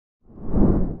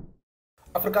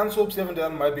Afrikaans soap 7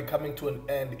 Days might be coming to an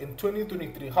end in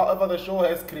 2023. However, the show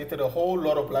has created a whole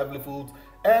lot of livelihoods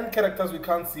and characters we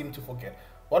can't seem to forget.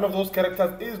 One of those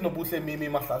characters is Nobuhle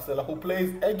Mahlasela, who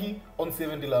plays Aggie on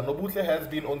 7 Days. Nobuhle has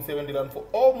been on 7 Days for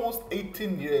almost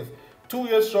 18 years, 2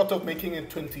 years short of making it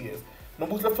 20 years.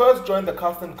 Nobuhle first joined the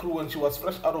cast and crew when she was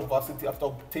fresh out of varsity after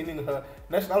obtaining her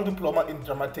National Diploma in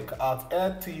Dramatic Arts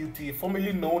at TUT,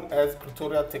 formerly known as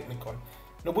Pretoria Technikon.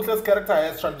 Nobuhle's character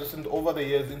has transitioned over the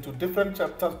years into different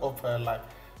chapters of her life,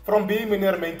 from being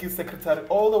Mynheer Menki's secretary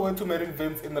all the way to marrying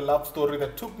Vince in the love story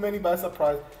that took many by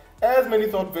surprise, as many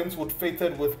thought Vince would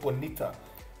fated with Bonita.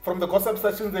 From the gossip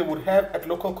sessions they would have at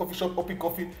local coffee shop Oppie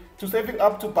Coffee to saving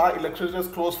up to buy electrician's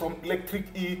clothes from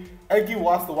Electric E, Aggie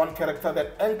was the one character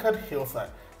that anchored Hillside.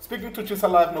 Speaking to Chisa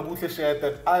Live, Nobuhle shared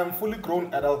that I am fully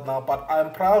grown adult now, but I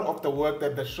am proud of the work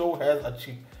that the show has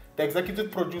achieved. The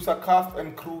executive producer, cast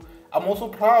and crew, I'm also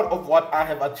proud of what I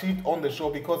have achieved on the show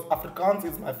because Afrikaans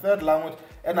is my third language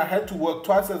and I had to work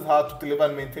twice as hard to deliver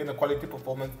and maintain a quality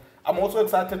performance. I'm also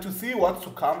excited to see what's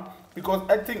to come because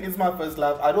acting is my first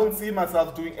love. I don't see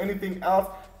myself doing anything else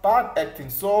but acting,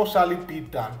 so shall it be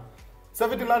done.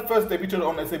 7 Days first debuted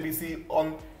on SABC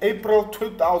on April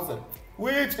 2000,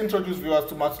 which introduced viewers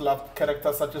to much loved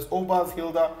characters such as Obas,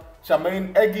 Hilda,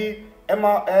 Charmaine, Aggie,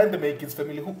 Emma and the Meikis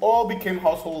family, who all became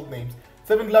household names.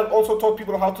 7 Days also taught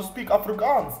people how to speak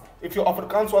Afrikaans. If your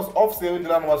Afrikaans was off, 7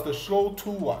 Days was the show to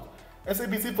watch.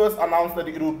 SABC first announced that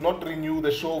it would not renew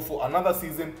the show for another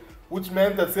season, which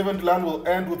meant that 7 Days will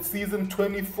end with season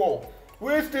 24,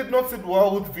 which did not sit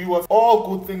well with viewers. All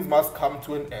good things must come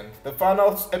to an end. The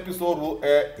final episode will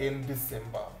air in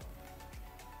December.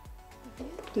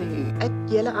 Het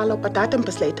julle al op 'n datum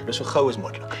besluit? Dis so gou as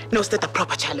moontlik. Nou is dit 'n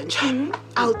proper challenge.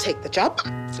 I'll take the job.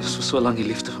 Dit is vir so lank die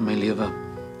liefde van my lewe.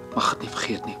 Mag dit nie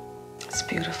vergeet nie. It's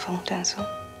beautiful, Denzel.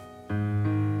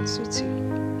 Suits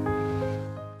you.